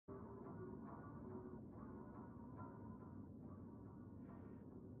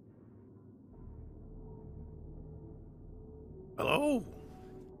Hello?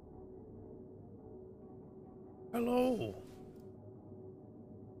 Hello?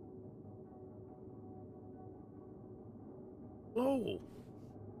 Hello?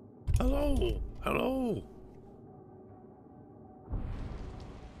 Hello? Hello?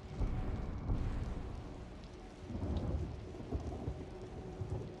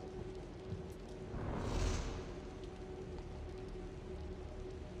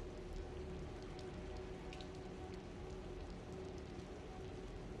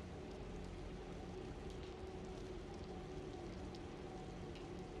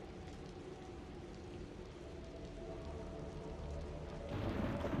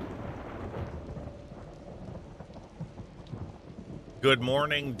 Good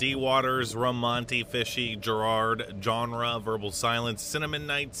morning, D. Waters, Rum Monty, Fishy, Gerard, Genre, Verbal Silence, Cinnamon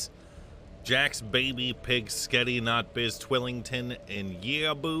Knights, Jack's Baby, Pig, Sketty, Not Biz, Twillington, and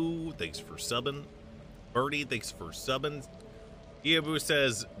Yeaboo. Thanks for subbing. Birdie, thanks for subbing. Yeaboo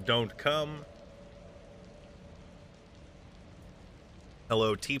says, don't come.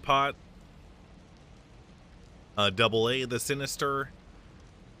 Hello, Teapot. Double A, The Sinister.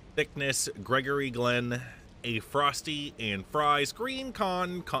 Thickness, Gregory Glenn. A Frosty and Fries, Green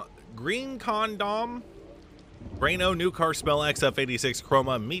Condom, Braino, New Car Smell, XF86,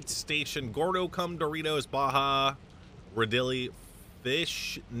 Chroma, Meat Station, Gordo Cum Doritos, Baja, Radilli,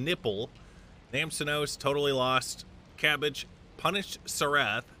 Fish, Nipple, Namsonos, Totally Lost, Cabbage, Punished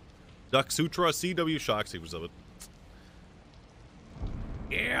Sarath, Duck Sutra, CW Shock, Seekers of it.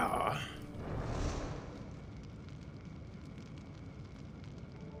 Yeah.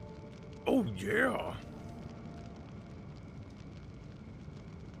 Oh, yeah.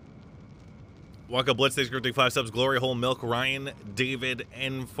 Waka Blitz, thanks for 5 subs. Glory Hole Milk, Ryan, David,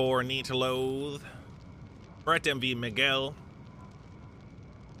 N4, Neat Loathe, Brett MV, Miguel,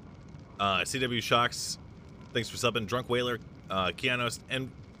 CW Shocks, thanks for subbing. Drunk Whaler, Keanos, and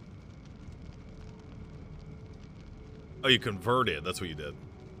oh, you converted. That's what you did.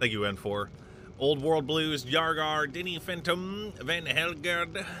 Thank you, N4. Old World Blues, Yargar, Denny Phantom, Van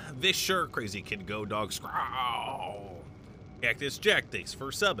Helgard, Visher, Crazy Kid Go Dog, Scrow, Cactus Jack, thanks for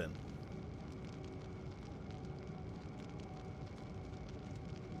subbing.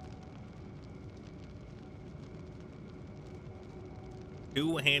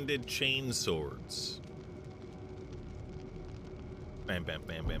 Two-handed chain swords. Bam, bam,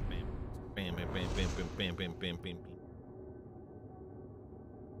 bam, bam, bam. Bam, bam, bam, bam, bam, bam, bam, bam, bam.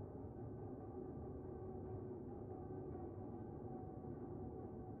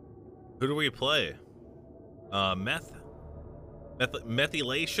 Who do we play?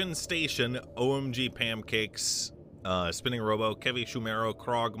 Methylation Station, OMG Pancakes, Spinning Robo, Kevy Shumero,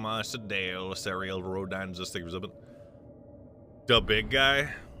 Krogma, Sedale, Serial, Rodan, just think of it. The big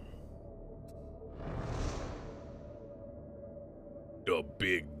guy? The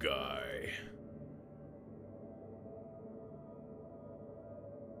big guy.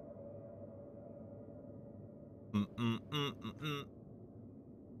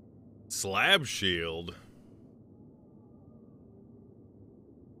 Slab Shield.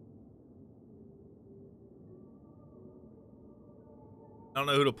 I don't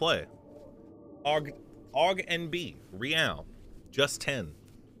know who to play. Og NB, Real, Just 10,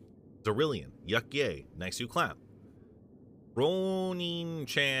 Zerillion, Yuck Yay, Nice You Clap, Ronin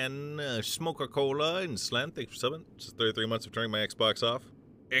Chan, Smoker Cola, and Slant, thanks for subbing. Just 33 months of turning my Xbox off.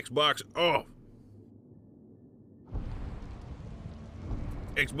 Xbox off.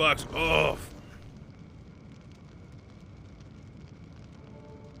 Xbox off.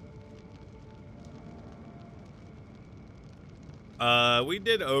 We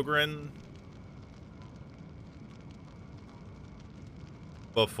did Ogren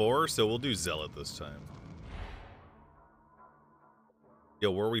before, so we'll do Zealot this time.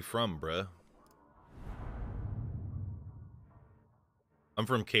 Yo, where are we from, bruh? I'm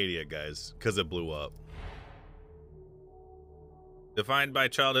from Cadia, guys, because it blew up. Defined by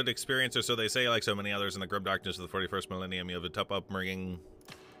childhood experience, or so they say, like so many others in the grim darkness of the 41st millennium, you have a tough upbringing,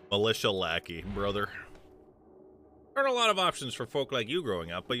 militia lackey, brother. There aren't a lot of options for folk like you growing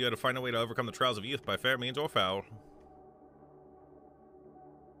up, but you had to find a way to overcome the trials of youth by fair means or foul.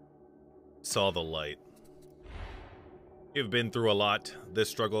 Saw the light. You've been through a lot. This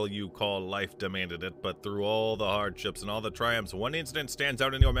struggle you call life demanded it, but through all the hardships and all the triumphs, one incident stands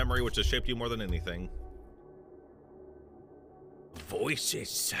out in your memory which has shaped you more than anything.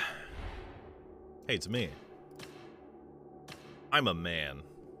 Voices. Hey, it's me. I'm a man.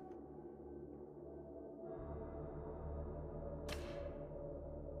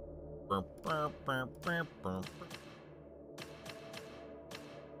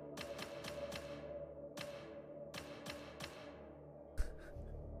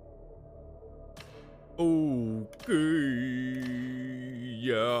 Okay.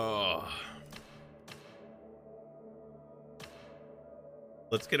 Yeah.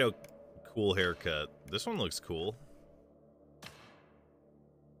 Let's get a cool haircut. This one looks cool.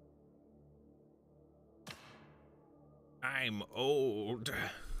 I'm old.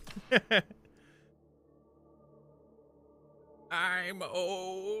 I'm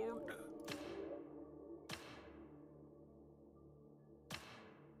old.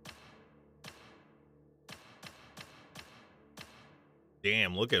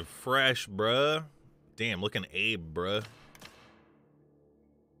 Damn, looking fresh, bruh. Damn, looking Abe, bruh.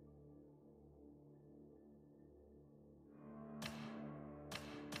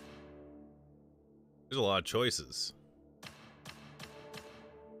 There's a lot of choices.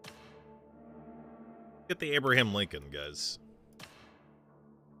 Get the Abraham Lincoln, guys.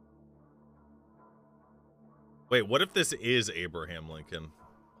 Wait, what if this is Abraham Lincoln?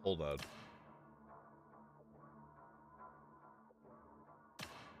 Hold on.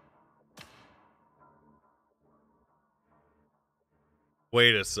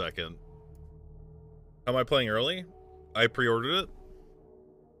 Wait a second. Am I playing early? I pre-ordered it?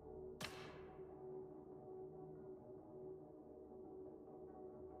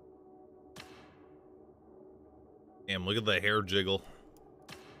 Damn, look at the hair jiggle.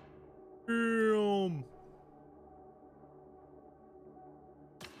 Damn.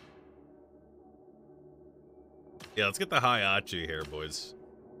 Yeah, let's get the Hayachi here, boys.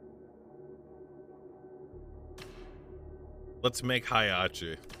 Let's make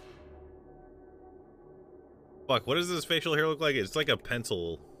Hayachi. Fuck, what does this facial hair look like? It's like a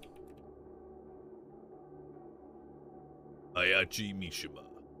pencil. Hayachi Mishima.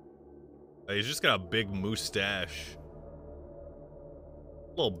 He's just got a big mustache. A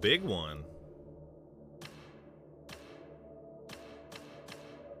little big one.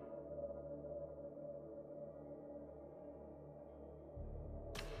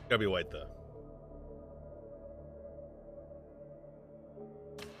 Gotta be white though.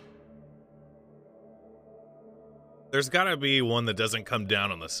 There's gotta be one that doesn't come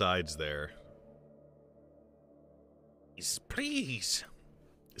down on the sides there. Please.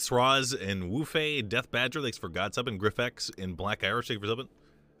 Sraz and Wufei, Death Badger, thanks for God Sub, and Griffex in Black Irish, thank you for subbing.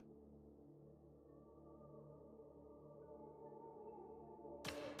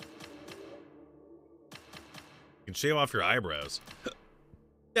 You can shave off your eyebrows.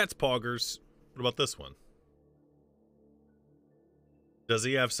 That's poggers. What about this one? Does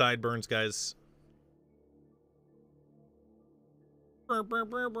he have sideburns, guys?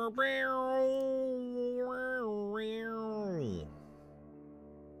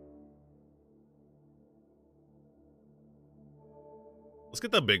 Let's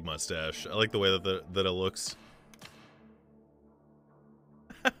get the big mustache. I like the way that that it looks.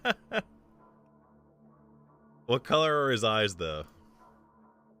 What color are his eyes, though?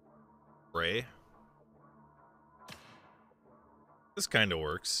 Gray? This kind of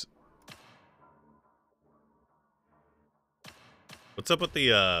works. What's up with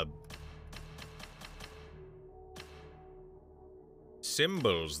the,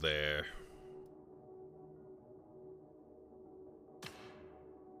 symbols there?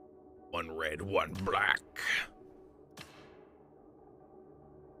 One red, one black.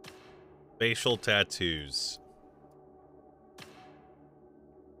 Facial tattoos.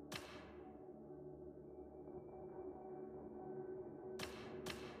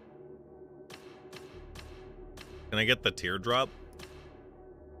 Can I get the teardrop?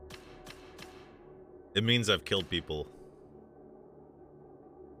 It means I've killed people.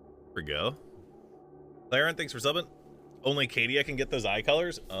 Here we go. Laren, thanks for subbing. Only Katia can get those eye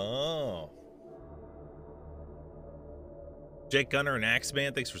colors? Oh. Jake Gunner and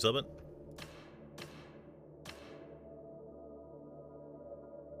Axeman, thanks for subbing.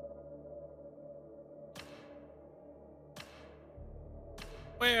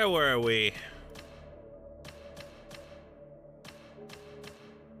 Where were we?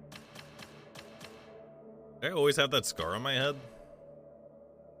 I always have that scar on my head.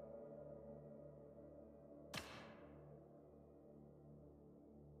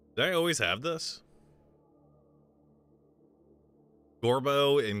 Did I always have this?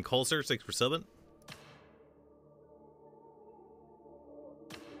 Gorbo and Colser, thanks for subbing.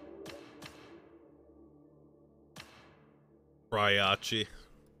 Ryachi.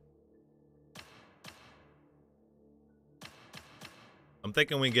 I'm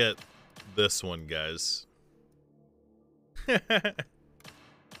thinking we get this one, guys.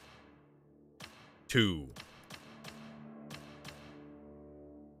 2.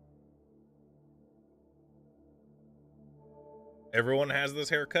 Everyone has this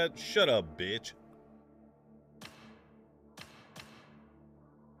haircut? Shut up, bitch.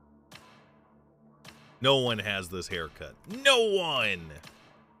 No one has this haircut. No one!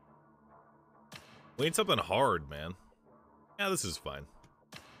 We need something hard, man. Yeah, this is fine.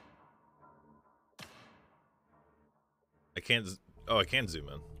 I can't... Oh, I can zoom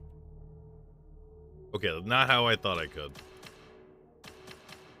in. Okay, not how I thought I could.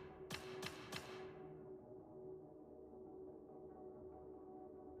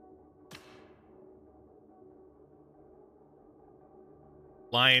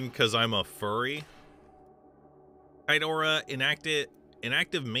 Lying because I'm a furry. Hydora,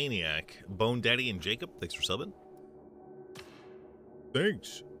 Inactive Maniac, Bone Daddy, and Jacob. Thanks for subbing.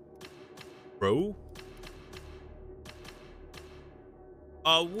 Thanks, bro.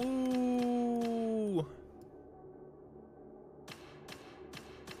 Woo.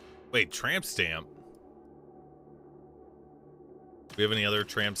 Wait, tramp stamp. Do we have any other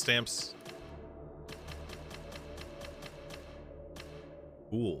tramp stamps?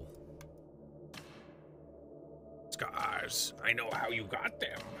 Cool. Scars, I know how you got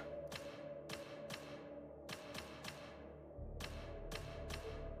them.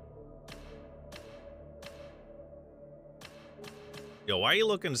 Yo, why are you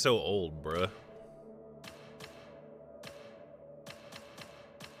looking so old, bruh?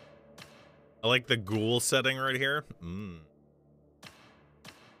 I like the ghoul setting right here.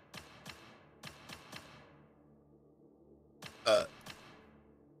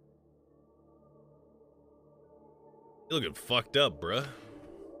 You're looking fucked up, bruh.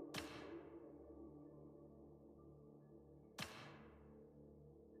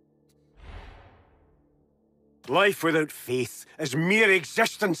 Life without faith is mere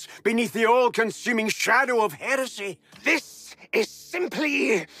existence beneath the all-consuming shadow of heresy. This is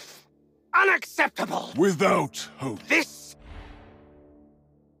simply unacceptable. Without hope. This...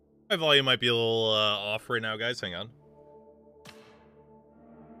 My volume might be a little off right now, guys. Hang on.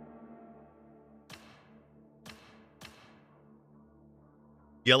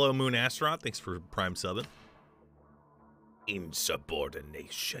 Yellow Moon Astronaut, thanks for Prime subbing.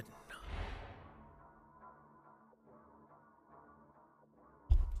 Insubordination.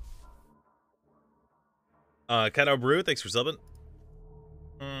 Kato Brew, thanks for subbing.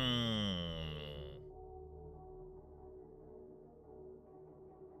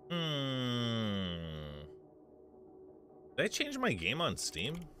 Did I change my game on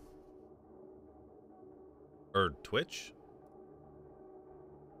Steam? Or Twitch?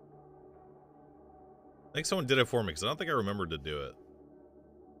 I think someone did it for me, because I don't think I remembered to do it.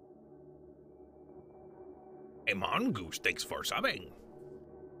 Hey, Mongoose, thanks for subbing.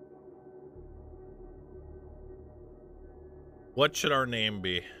 What should our name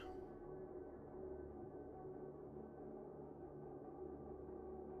be?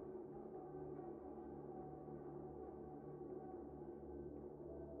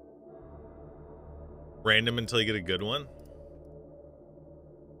 Random until you get a good one?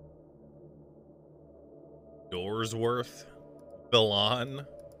 Doorsworth? Villan?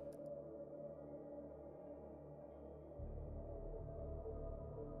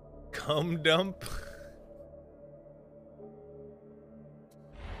 Cum dump?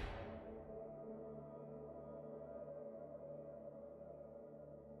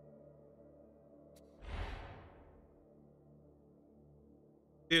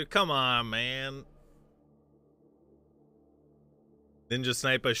 Dude, come on, man. Ninja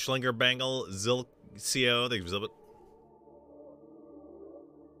Sniper, Schlinger Bangle, Zilcio, thank you for subbing.